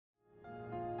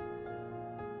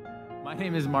My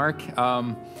name is Mark.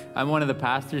 I'm one of the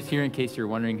pastors here, in case you're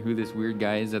wondering who this weird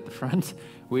guy is at the front.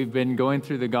 We've been going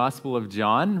through the Gospel of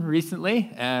John recently,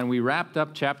 and we wrapped up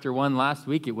chapter 1 last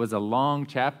week. It was a long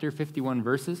chapter, 51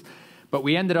 verses, but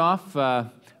we ended off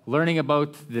learning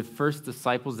about the first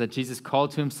disciples that Jesus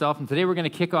called to himself, and today we're going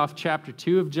to kick off chapter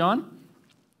 2 of John,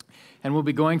 and we'll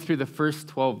be going through the first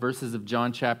 12 verses of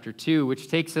John chapter 2, which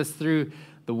takes us through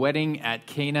the wedding at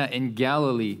Cana in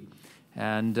Galilee.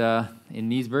 And in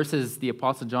these verses, the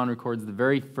Apostle John records the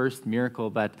very first miracle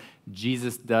that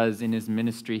Jesus does in his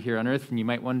ministry here on earth. And you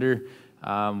might wonder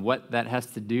what that has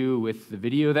to do with the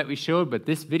video that we showed, but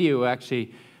this video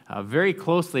actually very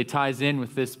closely ties in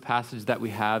with this passage that we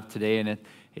have today, and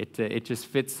it just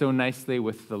fits so nicely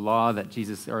with the law that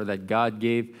that God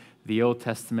gave the Old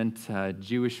Testament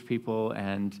Jewish people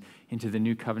and into the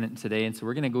New Covenant today. And so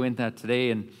we're going to go into that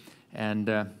today,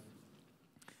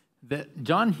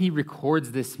 John, he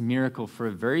records this miracle for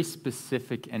a very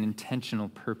specific and intentional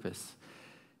purpose.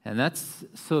 And that's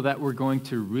so that we're going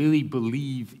to really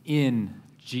believe in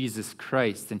Jesus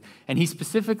Christ. And he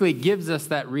specifically gives us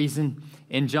that reason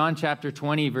in John chapter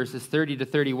 20, verses 30 to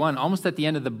 31, almost at the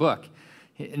end of the book.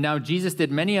 Now, Jesus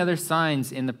did many other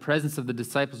signs in the presence of the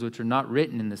disciples, which are not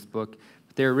written in this book,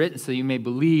 but they are written so you may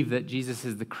believe that Jesus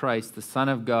is the Christ, the Son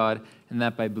of God, and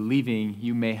that by believing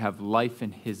you may have life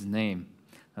in his name.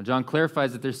 Now, John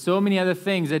clarifies that there's so many other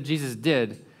things that Jesus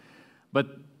did,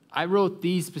 but I wrote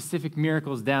these specific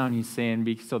miracles down, he's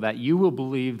saying, so that you will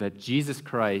believe that Jesus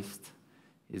Christ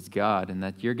is God and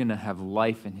that you're going to have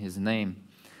life in his name.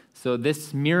 So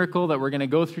this miracle that we're going to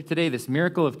go through today, this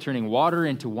miracle of turning water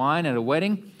into wine at a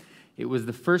wedding, it was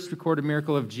the first recorded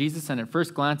miracle of Jesus, and at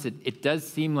first glance, it does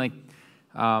seem like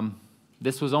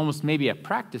this was almost maybe a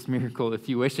practice miracle, if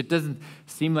you wish. It doesn't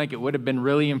seem like it would have been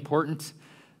really important.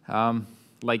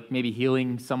 Like maybe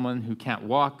healing someone who can't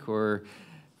walk, or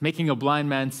making a blind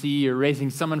man see, or raising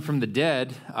someone from the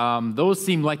dead. Those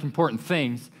seem like important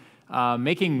things.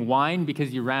 Making wine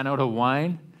because you ran out of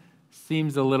wine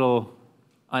seems a little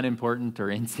unimportant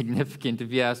or insignificant,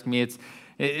 if you ask me.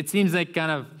 It seems like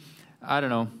kind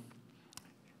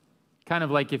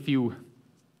of like if you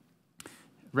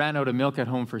ran out of milk at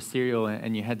home for cereal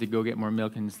and you had to go get more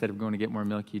milk, and instead of going to get more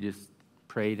milk, you just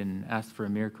prayed and asked for a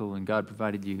miracle, and God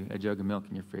provided you a jug of milk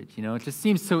in your fridge. You know, it just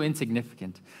seems so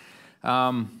insignificant.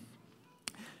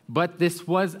 But this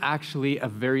was actually a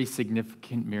very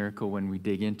significant miracle when we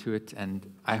dig into it, and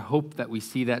I hope that we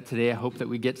see that today. I hope that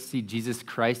we get to see Jesus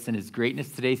Christ and his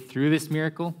greatness today through this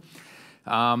miracle.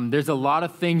 There's a lot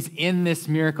of things in this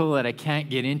miracle that I can't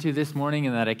get into this morning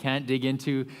and that I can't dig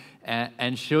into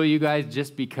and show you guys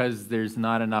just because there's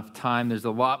not enough time. There's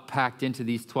a lot packed into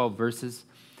these 12 verses.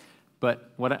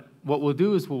 But what we'll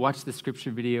do is we'll watch the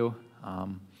scripture video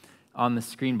on the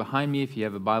screen behind me. If you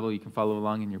have a Bible, you can follow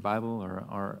along in your Bible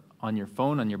or on your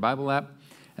phone, on your Bible app.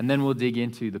 And then we'll dig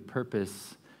into the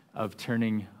purpose of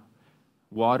turning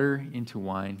water into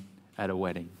wine at a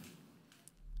wedding.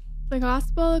 The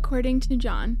Gospel according to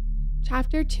John,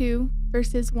 chapter 2,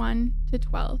 verses 1 to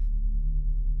 12.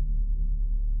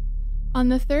 On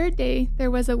the third day, there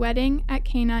was a wedding at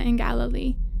Cana in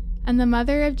Galilee, and the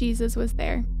mother of Jesus was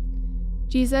there.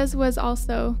 Jesus was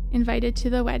also invited to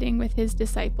the wedding with his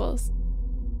disciples.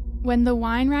 When the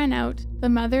wine ran out, the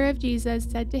mother of Jesus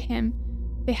said to him,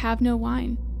 "They have no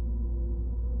wine."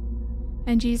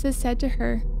 And Jesus said to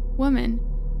her, "Woman,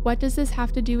 what does this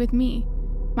have to do with me?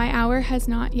 My hour has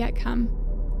not yet come."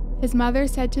 His mother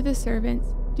said to the servants,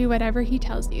 "Do whatever he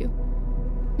tells you."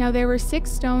 Now there were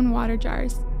 6 stone water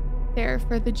jars there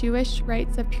for the Jewish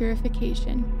rites of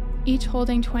purification, each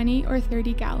holding 20 or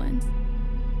 30 gallons.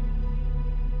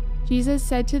 Jesus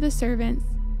said to the servants,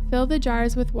 "Fill the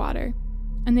jars with water,"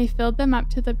 and they filled them up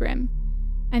to the brim.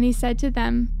 And he said to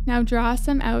them, "Now draw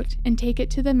some out and take it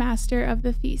to the master of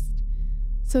the feast."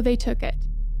 So they took it.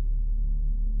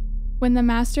 When the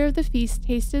master of the feast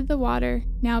tasted the water,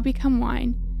 now become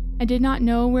wine, and did not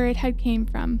know where it had came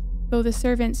from, though the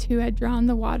servants who had drawn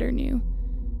the water knew,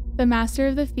 the master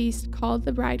of the feast called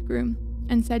the bridegroom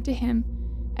and said to him,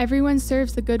 "Everyone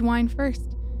serves the good wine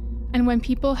first, and when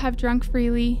people have drunk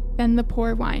freely, then the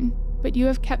poor wine, but you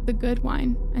have kept the good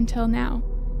wine until now."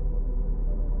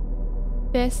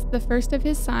 This, the first of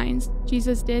his signs,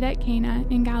 Jesus did at Cana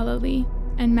in Galilee,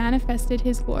 and manifested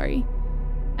his glory,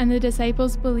 and the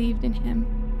disciples believed in him.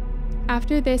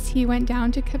 After this he went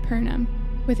down to Capernaum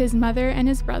with his mother and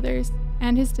his brothers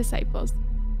and his disciples,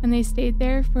 and they stayed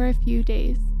there for a few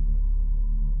days.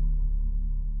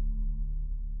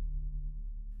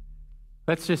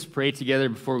 Let's just pray together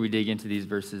before we dig into these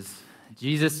verses.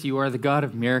 Jesus, you are the God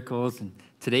of miracles, and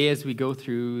Today, as we go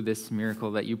through this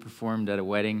miracle that you performed at a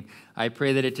wedding, I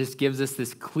pray that it just gives us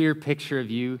this clear picture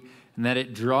of you and that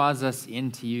it draws us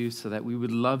into you so that we would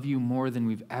love you more than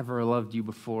we've ever loved you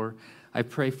before. I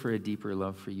pray for a deeper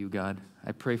love for you, God.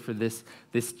 I pray for this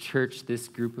church, this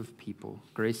group of people,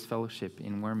 Grace Fellowship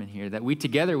in Warman here, that we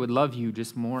together would love you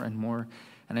just more and more.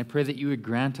 And I pray that you would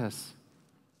grant us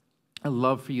a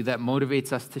love for you that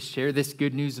motivates us to share this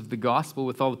good news of the gospel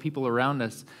with all the people around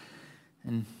us.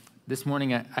 And this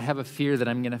morning, I have a fear that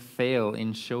I'm going to fail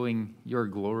in showing your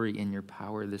glory and your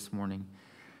power this morning.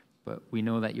 But we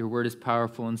know that your word is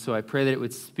powerful, and so I pray that it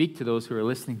would speak to those who are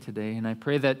listening today. And I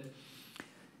pray that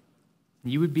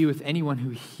you would be with anyone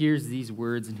who hears these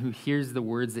words and who hears the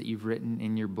words that you've written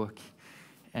in your book.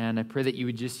 And I pray that you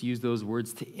would just use those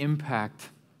words to impact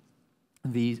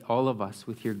all of us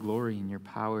with your glory and your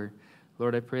power.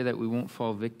 Lord, I pray that we won't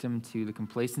fall victim to the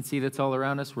complacency that's all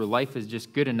around us, where life is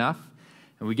just good enough,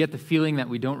 and we get the feeling that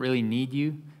we don't really need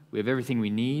you. We have everything we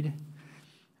need.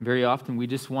 Very often we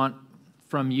just want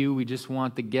from you, we just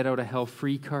want the get out of hell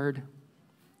free card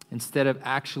instead of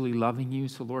actually loving you.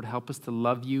 So Lord, help us to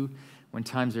love you when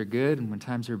times are good and when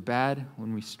times are bad,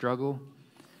 when we struggle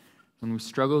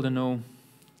to know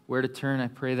where to turn. I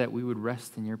pray that we would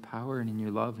rest in your power and in your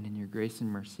love and in your grace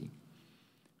and mercy.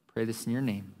 Pray this in your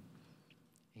name.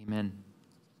 Amen.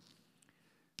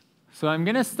 So I'm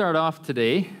going to start off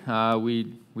today.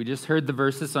 We just heard the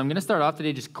verses, so I'm going to start off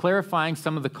today just clarifying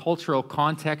some of the cultural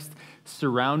context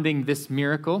surrounding this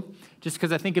miracle, just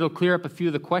because I think it'll clear up a few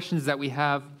of the questions that we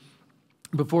have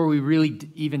before we really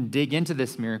even dig into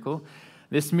this miracle.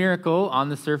 This miracle, on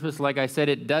the surface, like I said,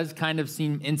 it does kind of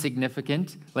seem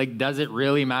insignificant. Like, does it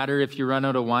really matter if you run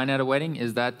out of wine at a wedding?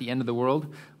 Is that the end of the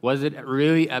world? Was it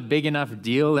really a big enough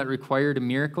deal that required a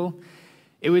miracle?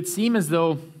 It would seem as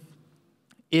though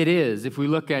it is, if we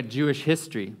look at Jewish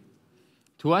history.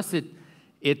 To us,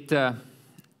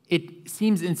 it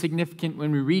seems insignificant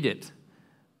when we read it.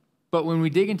 But when we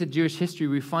dig into Jewish history,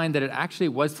 we find that it actually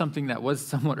was something that was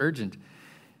somewhat urgent.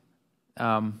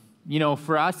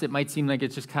 For us, it might seem like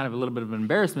it's just kind of a little bit of an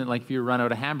embarrassment, like if you run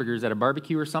out of hamburgers at a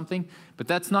barbecue or something. But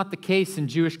that's not the case in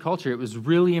Jewish culture. It was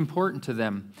really important to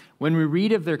them. When we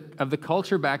read of the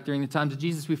culture back during the times of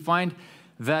Jesus, we find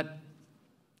that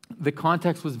the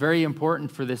context was very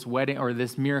important for this wedding or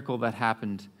this miracle that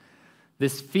happened.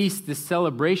 This feast, this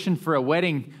celebration for a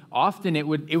wedding, often it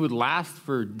would last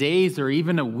for days or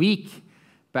even a week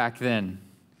back then.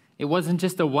 It wasn't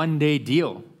just a one-day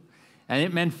deal. And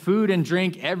it meant food and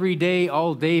drink every day,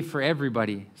 all day for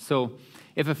everybody. So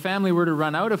if a family were to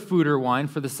run out of food or wine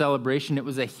for the celebration, it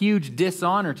was a huge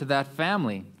dishonor to that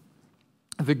family.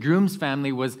 The groom's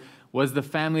family was the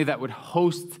family that would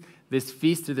host this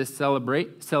feast or this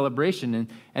celebration.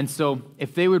 And so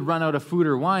if they would run out of food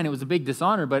or wine, it was a big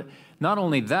dishonor. But not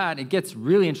only that, it gets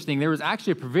really interesting. There was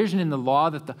actually a provision in the law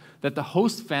that the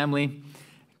host family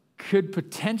could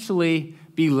potentially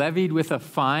be levied with a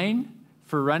fine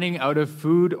for running out of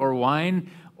food or wine,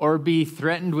 or be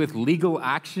threatened with legal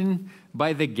action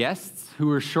by the guests who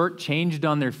were shortchanged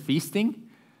on their feasting.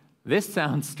 This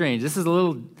sounds strange.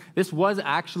 This was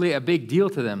actually a big deal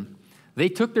to them. They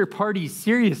took their parties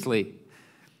seriously.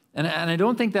 And I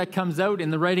don't think that comes out in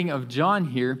the writing of John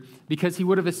here, because he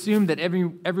would have assumed that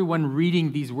everyone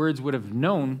reading these words would have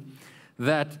known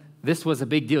that this was a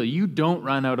big deal. You don't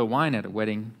run out of wine at a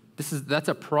wedding. That's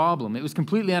a problem. It was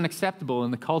completely unacceptable in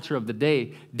the culture of the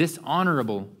day,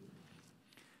 dishonorable.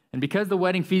 And because the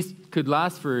wedding feast could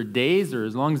last for days or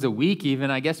as long as a week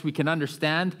even, I guess we can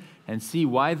understand and see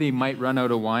why they might run out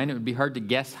of wine. It would be hard to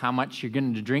guess how much you're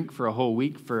going to drink for a whole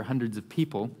week for hundreds of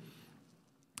people.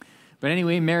 But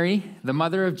anyway, Mary, the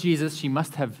mother of Jesus, she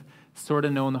must have sort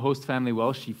of known the host family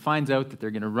well. She finds out that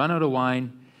they're going to run out of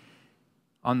wine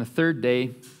on the third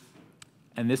day,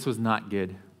 and this was not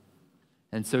good.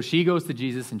 And so she goes to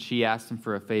Jesus and she asks him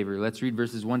for a favor. Let's read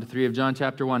verses 1-3 of John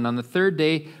chapter 1. On the third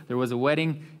day, there was a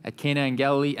wedding at Cana in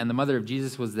Galilee, and the mother of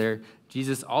Jesus was there.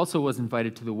 Jesus also was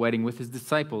invited to the wedding with his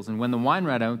disciples. And when the wine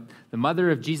ran out, the mother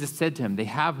of Jesus said to him, "They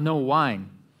have no wine."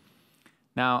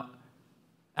 Now,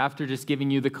 after just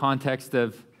giving you the context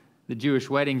of the Jewish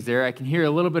weddings there, I can hear a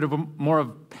little bit more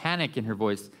of panic in her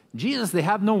voice. "Jesus, they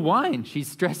have no wine." She's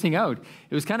stressing out.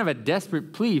 It was kind of a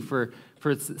desperate plea for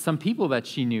some people that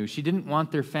she knew. She didn't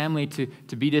want their family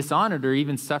to be dishonored or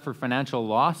even suffer financial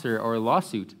loss or a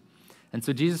lawsuit. And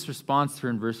so Jesus responds to her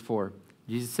in verse 4.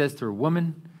 Jesus says to her,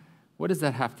 "Woman, what does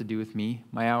that have to do with me?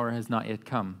 My hour has not yet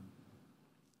come."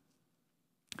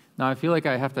 Now, I feel like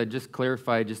I have to just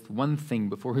clarify just one thing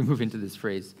before we move into this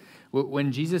phrase.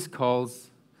 When Jesus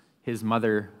calls his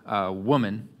mother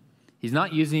woman, he's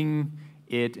not using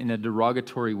it in a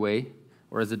derogatory way.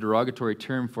 or as a derogatory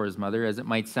term for his mother, as it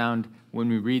might sound when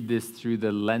we read this through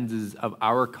the lenses of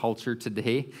our culture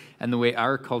today and the way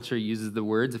our culture uses the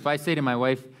words. If I say to my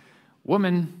wife,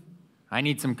 "Woman, I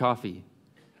need some coffee,"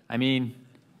 I mean,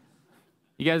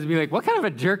 you guys would be like, "What kind of a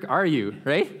jerk are you?"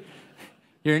 Right?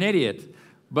 You're an idiot.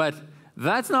 But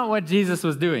that's not what Jesus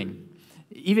was doing.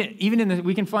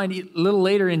 We can find a little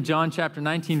later in John chapter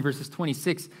 19, verses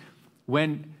 26,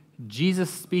 when Jesus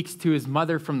speaks to his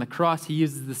mother from the cross, he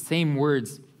uses the same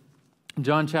words.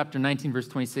 John chapter 19, verse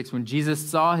 26, when Jesus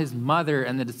saw his mother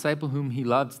and the disciple whom he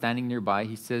loved standing nearby,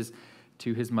 he says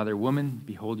to his mother, "Woman,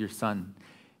 behold your son."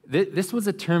 This was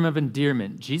a term of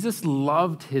endearment. Jesus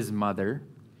loved his mother,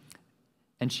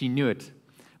 and she knew it.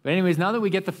 But anyways, now that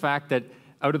we get the fact that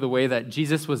out of the way that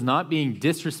Jesus was not being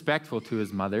disrespectful to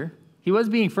his mother, he was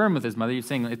being firm with his mother. He was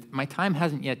saying, "My time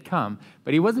hasn't yet come,"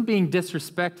 but he wasn't being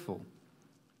disrespectful.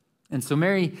 And so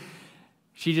Mary,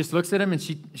 she just looks at him and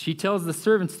she tells the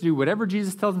servants to do whatever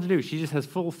Jesus tells them to do. She just has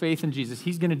full faith in Jesus.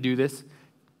 He's going to do this.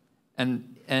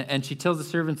 And she tells the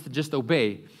servants to just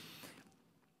obey.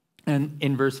 And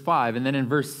in verse 5, and then in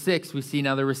verse 6, we see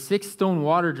now there were 6 stone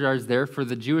water jars there for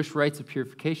the Jewish rites of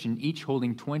purification, each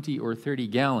holding 20 or 30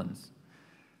 gallons.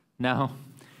 Now,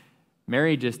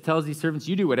 Mary just tells these servants,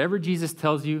 you do whatever Jesus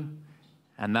tells you,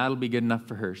 and that'll be good enough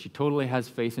for her. She totally has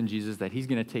faith in Jesus that he's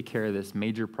going to take care of this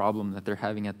major problem that they're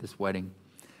having at this wedding.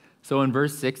 So in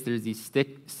verse 6, there's these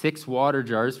 6 water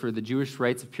jars for the Jewish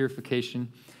rites of purification.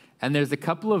 And there's a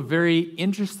couple of very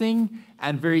interesting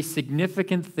and very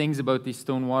significant things about these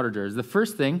stone water jars. The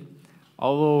first thing,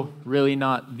 although really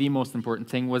not the most important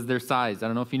thing, was their size. I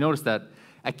don't know if you noticed that.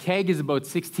 A keg is about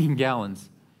 16 gallons.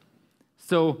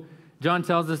 So John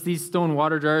tells us these stone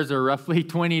water jars are roughly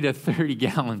 20 to 30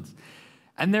 gallons.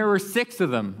 And there were 6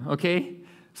 of them, okay?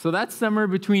 So that's somewhere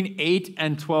between 8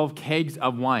 and 12 kegs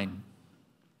of wine.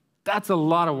 That's a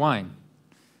lot of wine.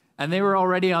 And they were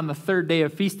already on the 3rd day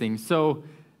of feasting. So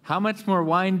how much more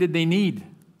wine did they need?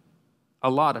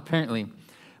 A lot, apparently.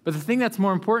 But the thing that's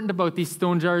more important about these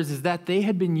stone jars is that they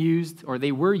had been used, or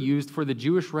they were used for the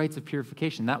Jewish rites of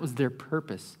purification. That was their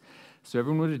purpose. So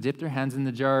everyone would have dipped their hands in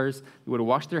the jars. They would have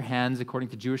washed their hands according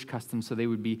to Jewish customs so they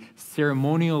would be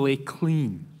ceremonially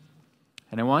clean.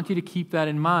 And I want you to keep that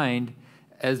in mind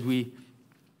as we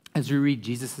read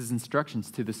Jesus' instructions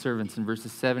to the servants in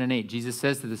verses 7 and 8. Jesus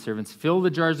says to the servants, "Fill the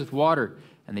jars with water,"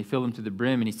 and they filled them to the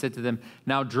brim. And he said to them,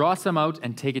 "Now draw some out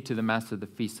and take it to the master of the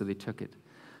feast." So they took it.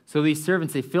 So these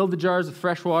servants, they filled the jars with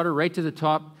fresh water right to the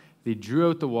top. They drew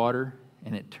out the water,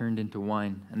 and it turned into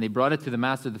wine. And they brought it to the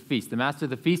master of the feast. The master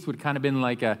of the feast would kind of been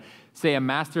like a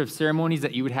master of ceremonies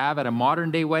that you would have at a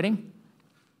modern-day wedding.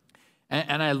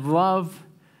 And I love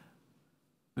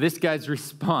this guy's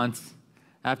response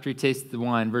after he tasted the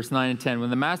wine. Verse 9 and 10. When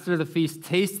the master of the feast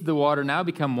tasted the water now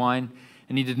become wine,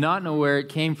 and he did not know where it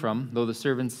came from, though the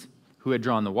servants who had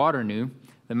drawn the water knew,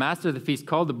 the master of the feast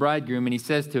called the bridegroom, and he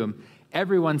says to him,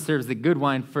 "Everyone serves the good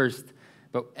wine first,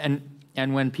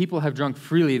 and when people have drunk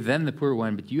freely, then the poor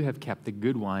wine, but you have kept the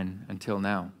good wine until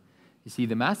now." You see,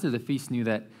 the master of the feast knew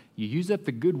that you use up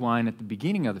the good wine at the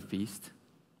beginning of the feast.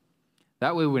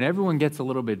 That way, when everyone gets a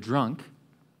little bit drunk,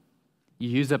 you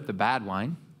use up the bad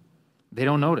wine. They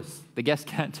don't notice. The guests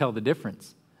can't tell the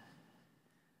difference.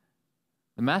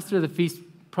 The master of the feast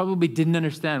probably didn't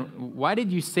understand, why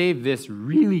did you save this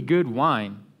really good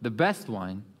wine, the best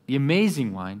wine, the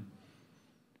amazing wine,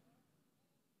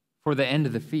 for the end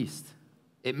of the feast?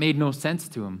 It made no sense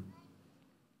to him.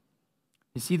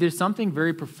 You see, there's something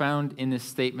very profound in this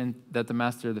statement that the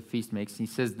master of the feast makes. He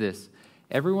says this,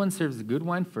 "Everyone serves the good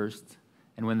wine first,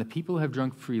 and when the people have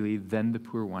drunk freely, then the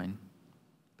poor wine.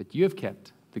 But you have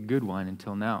kept the good wine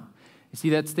until now." You see,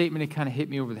 that statement, it kind of hit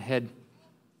me over the head.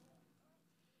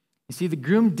 You see, the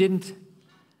groom didn't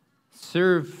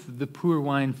serve the poor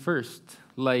wine first,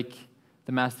 like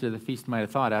the master of the feast might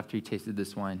have thought after he tasted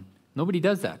this wine. Nobody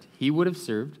does that. He would have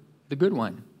served the good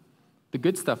wine, the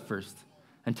good stuff first,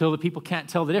 until the people can't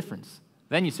tell the difference.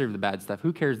 Then you serve the bad stuff.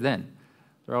 Who cares then?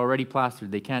 They're already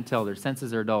plastered. They can't tell. Their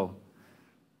senses are dull.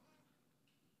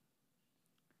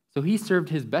 So he served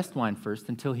his best wine first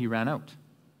until he ran out.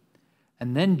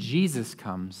 And then Jesus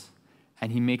comes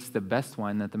and he makes the best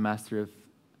wine that the master of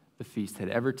the feast had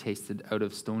ever tasted out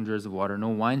of stone jars of water. No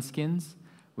wineskins,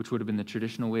 which would have been the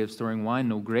traditional way of storing wine.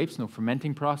 No grapes, no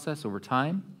fermenting process over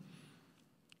time.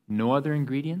 No other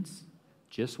ingredients,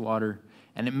 just water.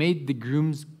 And it made the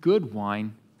groom's good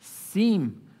wine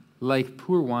seem like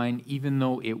poor wine, even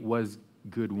though it was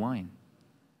good wine.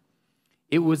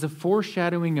 It was a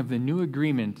foreshadowing of the new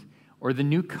agreement or the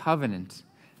new covenant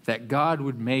that God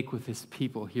would make with his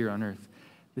people here on earth.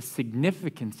 The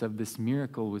significance of this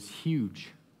miracle was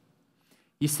huge.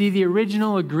 You see, the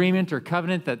original agreement or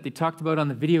covenant that they talked about on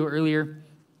the video earlier,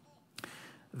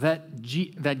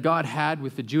 that God had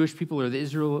with the Jewish people or the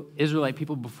Israelite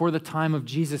people before the time of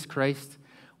Jesus Christ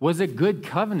was a good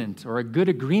covenant or a good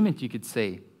agreement, you could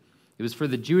say. It was for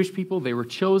the Jewish people. They were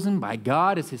chosen by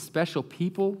God as his special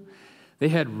people. They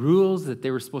had rules that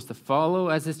they were supposed to follow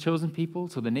as his chosen people,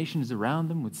 so the nations around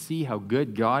them would see how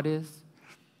good God is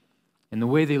and the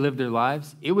way they lived their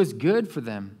lives. It was good for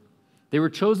them. They were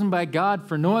chosen by God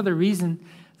for no other reason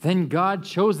than God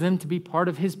chose them to be part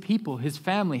of his people, his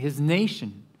family, his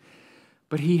nation.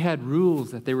 But he had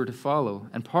rules that they were to follow,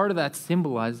 and part of that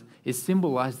is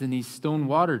symbolized in these stone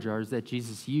water jars that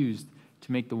Jesus used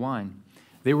to make the wine.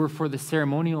 They were for the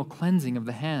ceremonial cleansing of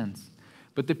the hands.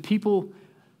 But the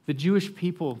Jewish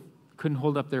people couldn't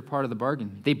hold up their part of the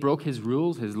bargain. They broke his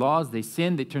rules, his laws. They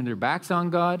sinned. They turned their backs on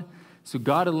God. So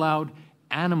God allowed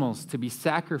animals to be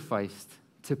sacrificed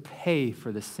to pay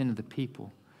for the sin of the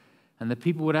people. And the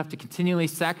people would have to continually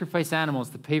sacrifice animals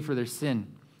to pay for their sin,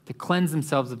 to cleanse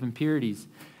themselves of impurities.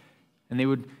 And they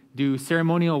would do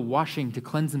ceremonial washing to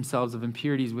cleanse themselves of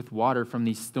impurities with water from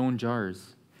these stone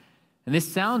jars. And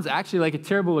this sounds actually like a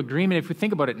terrible agreement if we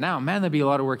think about it now. Man, that'd be a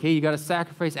lot of work. Hey, you got to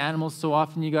sacrifice animals so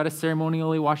often. You got to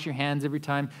ceremonially wash your hands every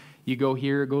time you go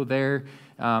here or go there.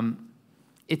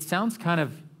 It sounds kind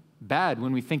of bad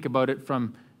when we think about it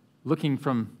from looking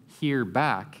from here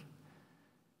back.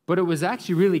 But it was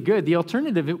actually really good. The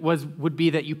alternative would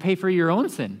be that you pay for your own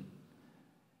sin.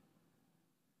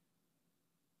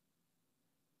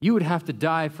 You would have to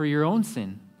die for your own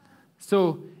sin.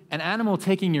 So an animal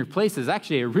taking your place is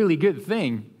actually a really good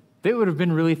thing. They would have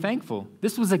been really thankful.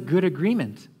 This was a good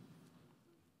agreement.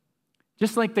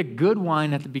 Just like the good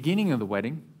wine at the beginning of the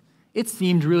wedding, it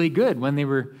seemed really good when they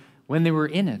were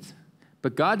in it.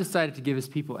 But God decided to give his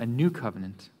people a new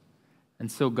covenant.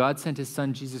 And so God sent his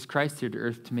son, Jesus Christ, here to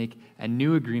earth to make a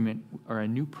new agreement or a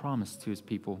new promise to his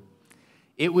people.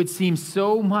 It would seem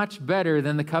so much better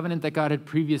than the covenant that God had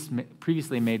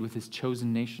previously made with his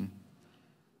chosen nation.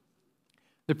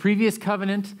 The previous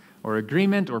covenant or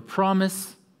agreement or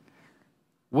promise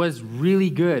was really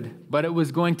good, but it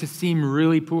was going to seem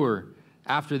really poor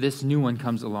after this new one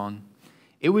comes along.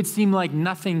 It would seem like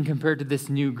nothing compared to this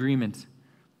new agreement,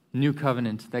 new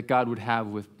covenant that God would have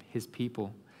with his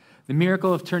people. The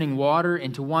miracle of turning water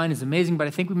into wine is amazing, but I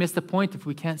think we miss the point if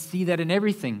we can't see that in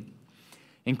everything.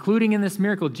 Including in this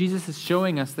miracle, Jesus is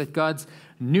showing us that God's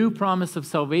new promise of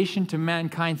salvation to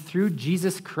mankind through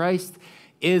Jesus Christ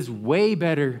is way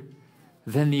better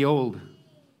than the old.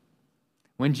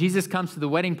 When Jesus comes to the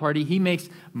wedding party, he makes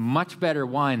much better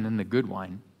wine than the good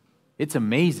wine. It's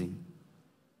amazing.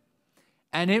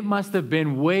 And it must have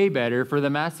been way better for the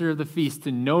master of the feast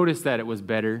to notice that it was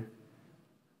better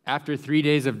after 3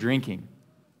 days of drinking.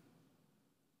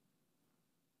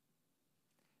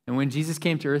 And when Jesus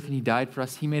came to earth and he died for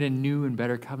us, he made a new and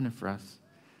better covenant for us.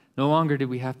 No longer did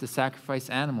we have to sacrifice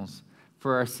animals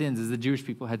for our sins, as the Jewish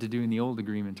people had to do in the old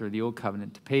agreement or the old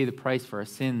covenant, to pay the price for our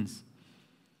sins.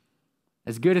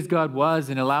 As good as God was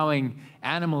in allowing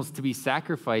animals to be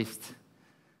sacrificed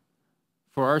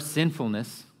for our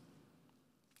sinfulness,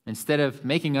 instead of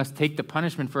making us take the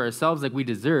punishment for ourselves like we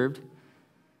deserved,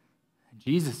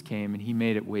 Jesus came and he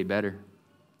made it way better,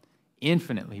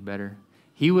 infinitely better.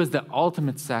 He was the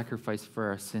ultimate sacrifice for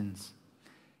our sins.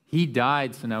 He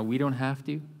died so now we don't have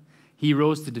to. He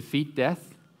rose to defeat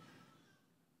death,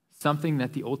 something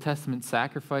that the Old Testament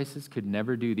sacrifices could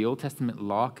never do, the Old Testament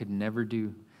law could never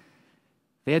do.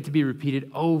 They had to be repeated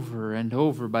over and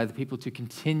over by the people to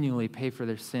continually pay for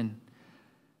their sin.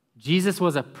 Jesus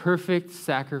was a perfect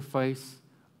sacrifice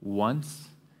once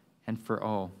and for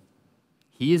all.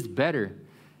 He is better,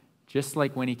 just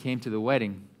like when he came to the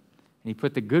wedding and he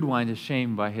put the good wine to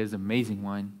shame by his amazing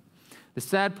wine. The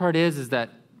sad part is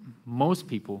that most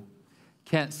people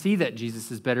can't see that Jesus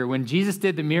is better. When Jesus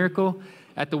did the miracle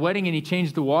at the wedding and he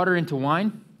changed the water into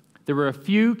wine, there were a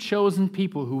few chosen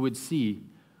people who would see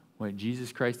what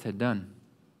Jesus Christ had done.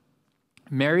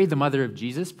 Mary, the mother of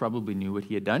Jesus, probably knew what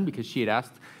he had done because she had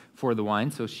asked for the wine.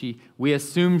 So we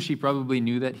assume she probably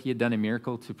knew that he had done a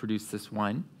miracle to produce this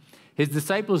wine. His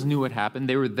disciples knew what happened.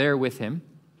 They were there with him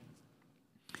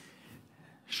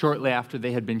shortly after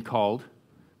they had been called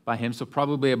by him. So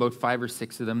probably about 5 or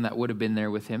 6 of them that would have been there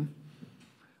with him.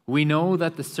 We know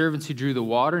that the servants who drew the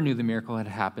water knew the miracle had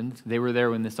happened. They were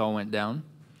there when this all went down.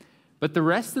 But the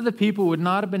rest of the people would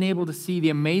not have been able to see the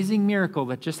amazing miracle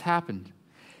that just happened.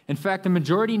 In fact, the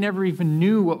majority never even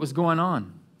knew what was going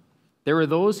on. There were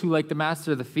those who, like the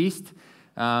master of the feast,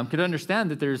 could understand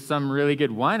that there's some really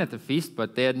good wine at the feast,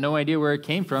 but they had no idea where it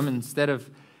came from. Instead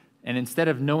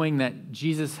of knowing that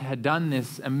Jesus had done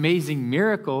this amazing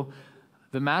miracle,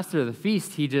 the master of the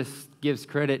feast, he just gives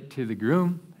credit to the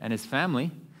groom and his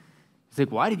family. He's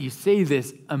like, why did you save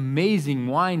this amazing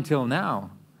wine till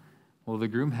now? Well, the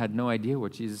groom had no idea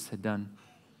what Jesus had done.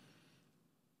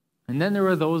 And then there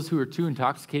were those who were too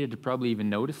intoxicated to probably even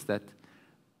notice that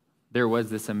there was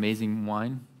this amazing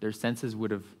wine. Their senses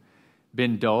would have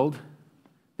been dulled.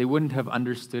 They wouldn't have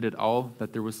understood at all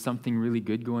that there was something really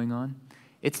good going on.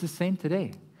 It's the same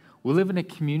today. We live in a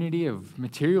community of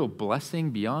material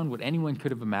blessing beyond what anyone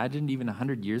could have imagined even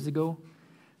 100 years ago.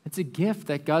 It's a gift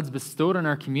that God's bestowed on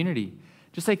our community.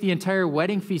 Just like the entire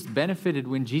wedding feast benefited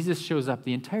when Jesus shows up,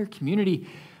 the entire community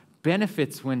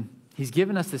benefits when he's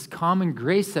given us this common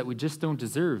grace that we just don't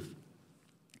deserve.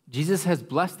 Jesus has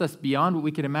blessed us beyond what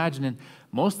we could imagine, and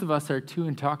most of us are too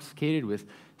intoxicated with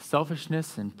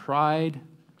selfishness and pride,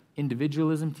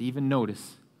 individualism to even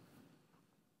notice.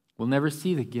 We'll never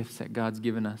see the gifts that God's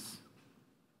given us.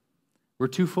 We're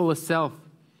too full of self.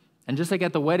 And just like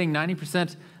at the wedding,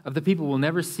 90% of the people will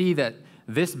never see that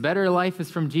this better life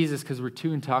is from Jesus because we're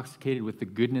too intoxicated with the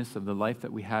goodness of the life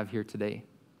that we have here today.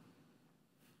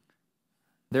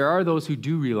 There are those who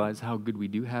do realize how good we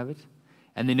do have it,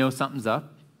 and they know something's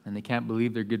up, and they can't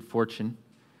believe their good fortune,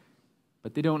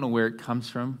 but they don't know where it comes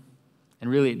from, and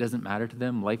really it doesn't matter to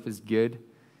them. Life is good,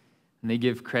 and they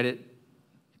give credit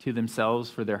to themselves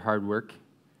for their hard work,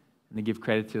 and they give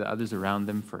credit to the others around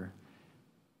them for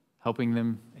helping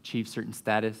them achieve certain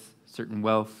status, certain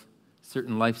wealth,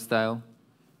 certain lifestyle.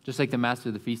 Just like the master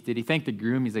of the feast did. He thanked the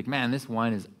groom. He's like, man, this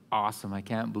wine is awesome. I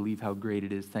can't believe how great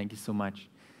it is. Thank you so much.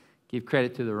 Give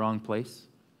credit to the wrong place.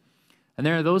 And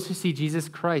there are those who see Jesus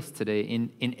Christ today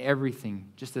in everything,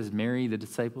 just as Mary, the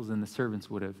disciples, and the servants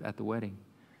would have at the wedding.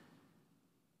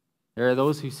 There are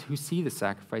those who see the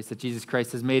sacrifice that Jesus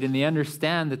Christ has made, and they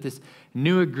understand that this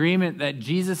new agreement that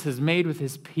Jesus has made with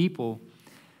his people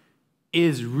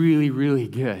is really, really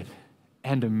good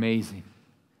and amazing.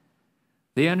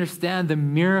 They understand the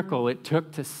miracle it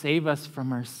took to save us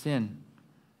from our sin.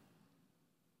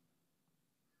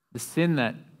 The sin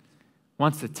that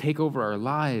wants to take over our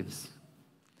lives.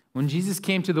 When Jesus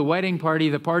came to the wedding party,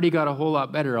 the party got a whole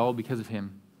lot better, all because of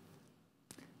him.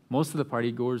 Most of the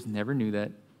party goers never knew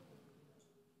that.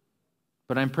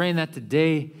 But I'm praying that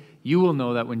today you will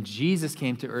know that when Jesus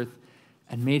came to earth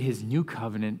and made his new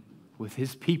covenant with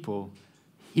his people,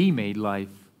 he made life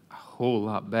a whole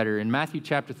lot better. In Matthew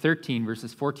chapter 13,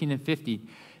 verses 14 and 15,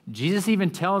 Jesus even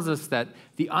tells us that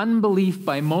the unbelief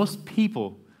by most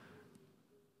people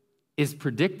is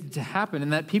predicted to happen,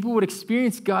 and that people would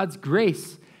experience God's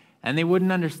grace and they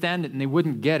wouldn't understand it and they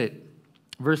wouldn't get it.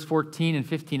 Verse 14 and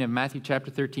 15 of Matthew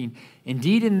chapter 13,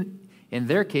 indeed in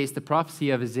their case, the prophecy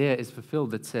of Isaiah is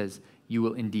fulfilled that says, you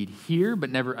will indeed hear, but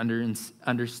never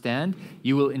understand.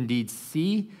 You will indeed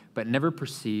see, but never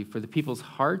perceive. For the people's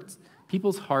heart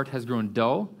has grown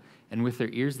dull, and with their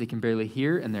ears they can barely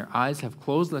hear, and their eyes have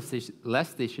closed,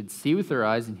 lest they should see with their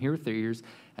eyes and hear with their ears,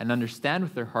 and understand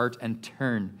with their heart, and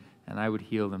turn, and I would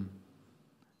heal them.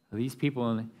 These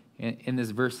people in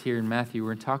this verse here in Matthew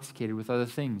were intoxicated with other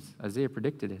things. Isaiah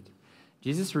predicted it.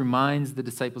 Jesus reminds the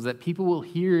disciples that people will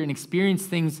hear and experience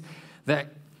things that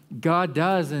God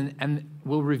does and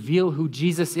will reveal who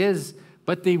Jesus is,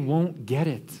 but they won't get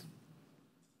it.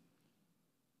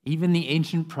 Even the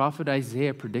ancient prophet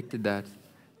Isaiah predicted that.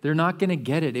 They're not going to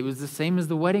get it. It was the same as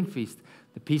the wedding feast.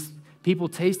 People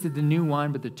tasted the new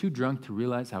wine, but they're too drunk to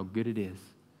realize how good it is.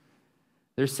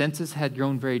 Their senses had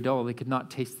grown very dull. They could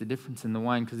not taste the difference in the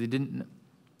wine because they didn't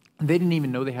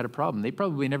even know they had a problem. They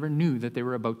probably never knew that they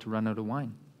were about to run out of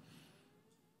wine.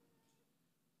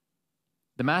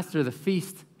 The master of the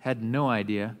feast had no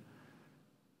idea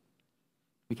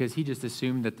because he just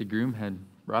assumed that the groom had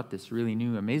brought this really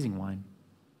new, amazing wine.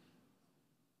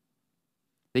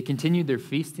 They continued their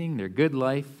feasting, their good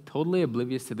life, totally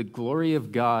oblivious to the glory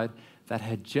of God that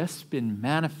had just been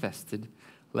manifested,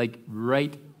 like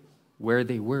right where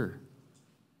they were.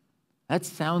 That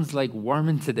sounds like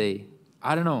Warman today.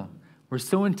 I don't know. We're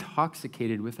so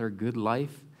intoxicated with our good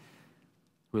life.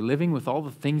 We're living with all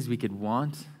the things we could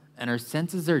want, and our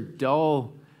senses are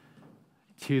dull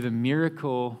to the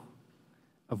miracle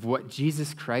of what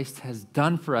Jesus Christ has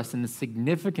done for us and the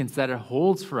significance that it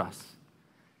holds for us.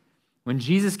 When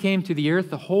Jesus came to the earth,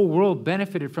 the whole world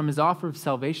benefited from his offer of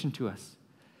salvation to us.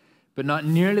 But not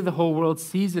nearly the whole world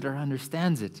sees it or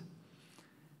understands it.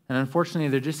 And unfortunately,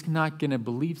 they're just not going to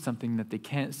believe something that they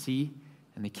can't see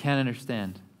and they can't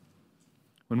understand.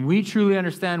 When we truly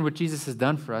understand what Jesus has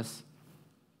done for us,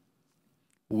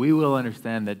 we will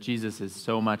understand that Jesus is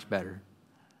so much better.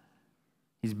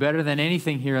 He's better than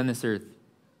anything here on this earth.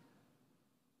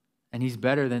 And he's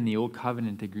better than the old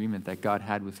covenant agreement that God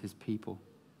had with his people.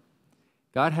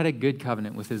 God had a good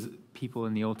covenant with his people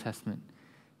in the Old Testament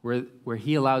where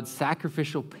he allowed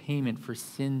sacrificial payment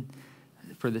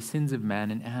for the sins of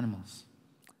man and animals.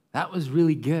 That was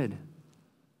really good.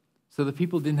 So the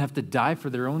people didn't have to die for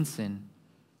their own sin,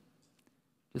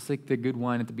 just like the good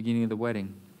wine at the beginning of the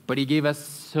wedding. But he gave us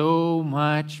so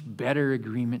much better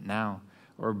agreement now,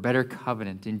 or better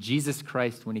covenant in Jesus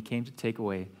Christ when he came to take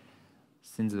away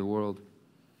sins of the world.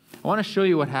 I want to show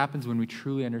you what happens when we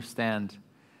truly understand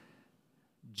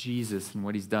Jesus and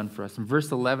what he's done for us. In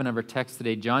verse 11 of our text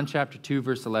today, John chapter 2,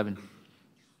 verse 11,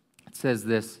 it says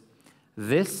this,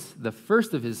 the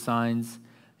first of his signs,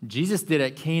 Jesus did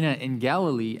at Cana in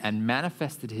Galilee and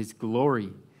manifested his glory,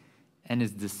 and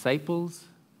his disciples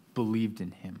believed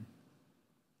in him.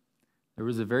 There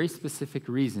was a very specific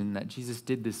reason that Jesus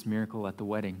did this miracle at the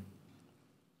wedding.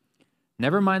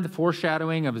 Never mind the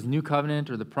foreshadowing of his new covenant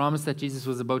or the promise that Jesus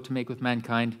was about to make with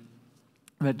mankind,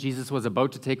 that Jesus was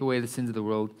about to take away the sins of the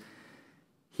world.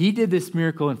 He did this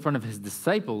miracle in front of his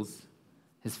disciples,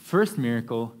 his first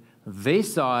miracle. They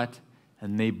saw it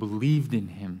and they believed in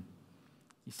him.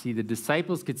 You see, the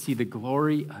disciples could see the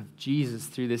glory of Jesus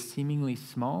through this seemingly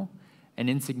small and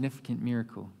insignificant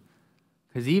miracle.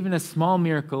 Because even a small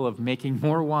miracle of making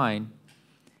more wine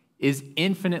is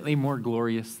infinitely more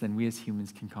glorious than we as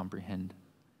humans can comprehend.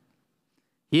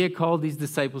 He had called these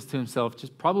disciples to himself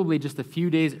probably just a few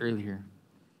days earlier,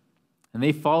 and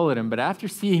they followed him. But after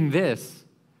seeing this,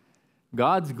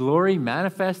 God's glory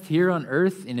manifest here on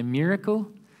earth in a miracle,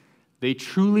 they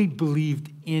truly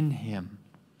believed in him.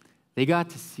 They got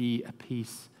to see a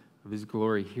piece of his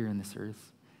glory here in this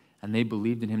earth, and they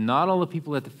believed in him. Not all the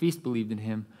people at the feast believed in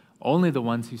him, only the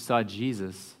ones who saw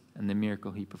Jesus and the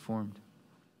miracle he performed.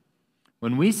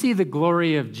 When we see the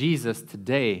glory of Jesus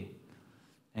today,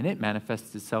 and it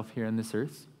manifests itself here on this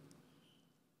earth,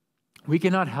 we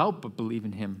cannot help but believe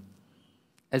in him.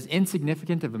 As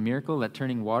insignificant of a miracle that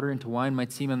turning water into wine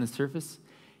might seem on the surface,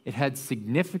 it had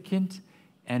significant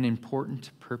and important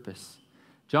purpose.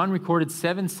 John recorded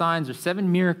 7 signs or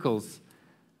 7 miracles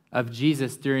of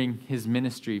Jesus during his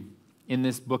ministry in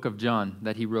this book of John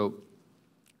that he wrote.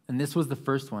 And this was the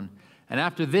first one. And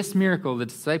after this miracle, the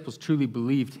disciples truly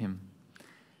believed him.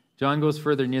 John goes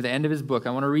further near the end of his book.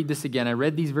 I want to read this again. I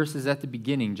read these verses at the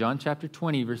beginning, John chapter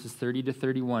 20, verses 30 to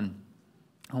 31.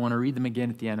 I want to read them again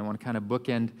at the end. I want to kind of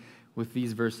bookend with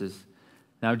these verses.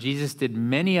 Now, Jesus did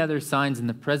many other signs in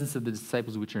the presence of the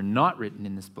disciples which are not written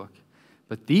in this book.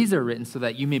 But these are written so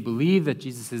that you may believe that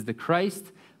Jesus is the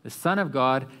Christ, the Son of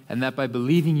God, and that by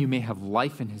believing you may have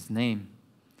life in his name.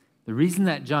 The reason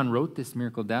that John wrote this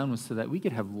miracle down was so that we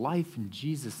could have life in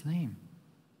Jesus' name.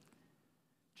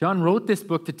 John wrote this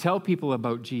book to tell people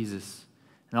about Jesus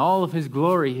and all of his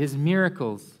glory, his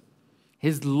miracles,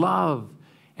 his love,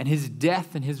 and his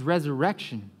death and his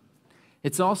resurrection.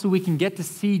 It's also we can get to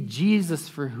see Jesus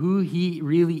for who he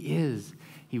really is.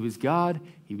 He was God,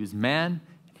 he was man,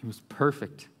 and he was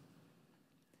perfect.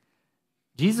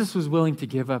 Jesus was willing to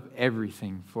give up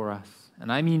everything for us,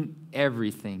 and I mean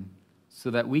everything, so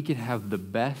that we could have the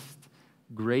best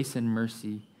grace and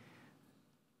mercy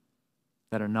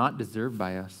that are not deserved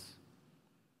by us.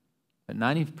 But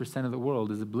 90% of the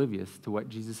world is oblivious to what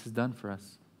Jesus has done for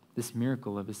us, this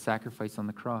miracle of his sacrifice on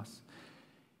the cross.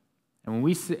 And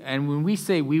when we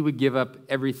say we would give up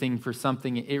everything for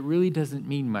something, it really doesn't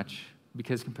mean much,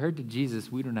 because compared to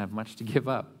Jesus, we don't have much to give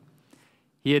up.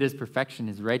 He had his perfection,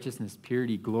 his righteousness,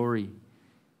 purity, glory.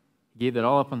 He gave that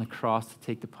all up on the cross to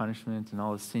take the punishment, and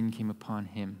all the sin came upon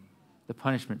him, the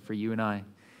punishment for you and I.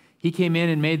 He came in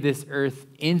and made this earth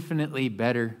infinitely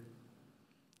better.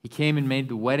 He came and made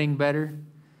the wedding better.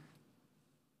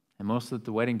 And most of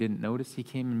the wedding didn't notice. He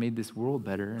came and made this world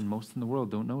better, and most in the world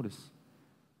don't notice.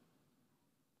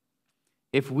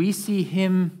 If we see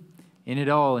him in it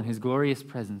all, in his glorious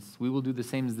presence, we will do the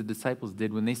same as the disciples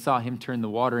did when they saw him turn the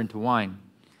water into wine.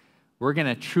 We're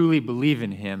going to truly believe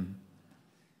in him.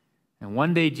 And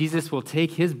one day Jesus will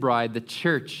take his bride, the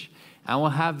church, and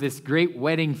we'll have this great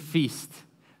wedding feast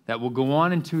that will go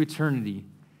on into eternity,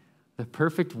 the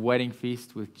perfect wedding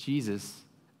feast with Jesus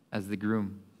as the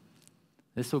groom.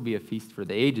 This will be a feast for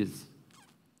the ages.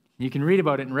 You can read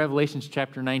about it in Revelation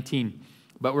chapter 19,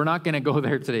 but we're not going to go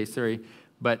there today, sorry.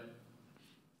 But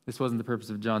this wasn't the purpose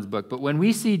of John's book. But when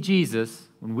we see Jesus,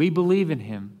 when we believe in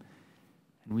him,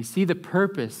 and we see the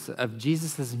purpose of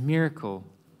Jesus' miracle,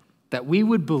 that we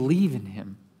would believe in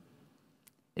him.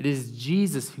 It is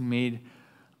Jesus who made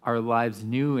our lives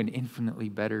new and infinitely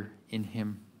better in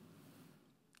him.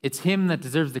 It's him that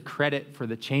deserves the credit for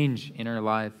the change in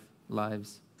our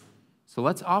lives. So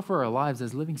let's offer our lives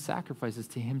as living sacrifices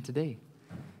to him today,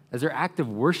 as our act of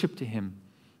worship to him,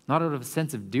 not out of a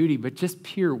sense of duty, but just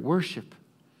pure worship.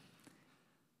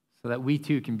 so that we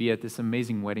too can be at this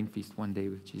amazing wedding feast one day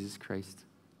with Jesus Christ.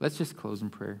 Let's just close in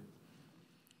prayer.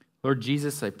 Lord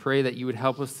Jesus, I pray that you would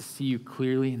help us to see you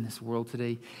clearly in this world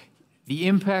today. The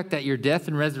impact that your death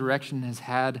and resurrection has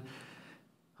had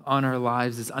on our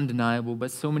lives is undeniable,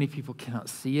 but so many people cannot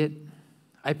see it.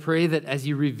 I pray that as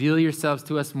you reveal yourselves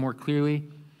to us more clearly,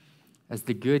 as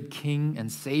the good King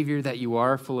and Savior that you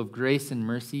are, full of grace and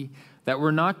mercy, that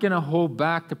we're not going to hold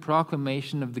back the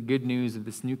proclamation of the good news of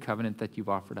this new covenant that you've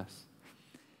offered us.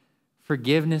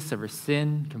 Forgiveness of our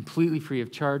sin, completely free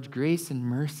of charge, grace and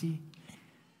mercy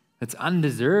that's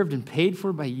undeserved and paid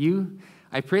for by you.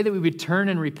 I pray that we would turn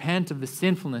and repent of the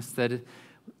sinfulness that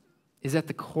is at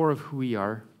the core of who we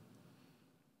are.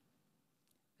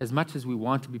 As much as we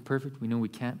want to be perfect, we know we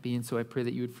can't be, and so I pray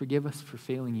that you would forgive us for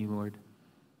failing you, Lord.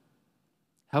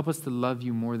 Help us to love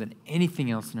you more than anything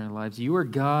else in our lives. You are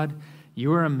God,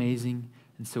 you are amazing,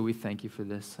 and so we thank you for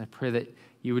this. I pray that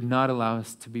you would not allow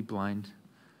us to be blind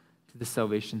to the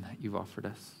salvation that you've offered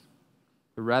us,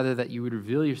 but rather that you would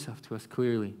reveal yourself to us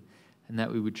clearly, and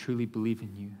that we would truly believe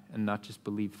in you and not just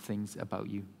believe things about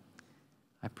you.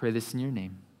 I pray this in your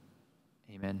name.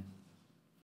 Amen.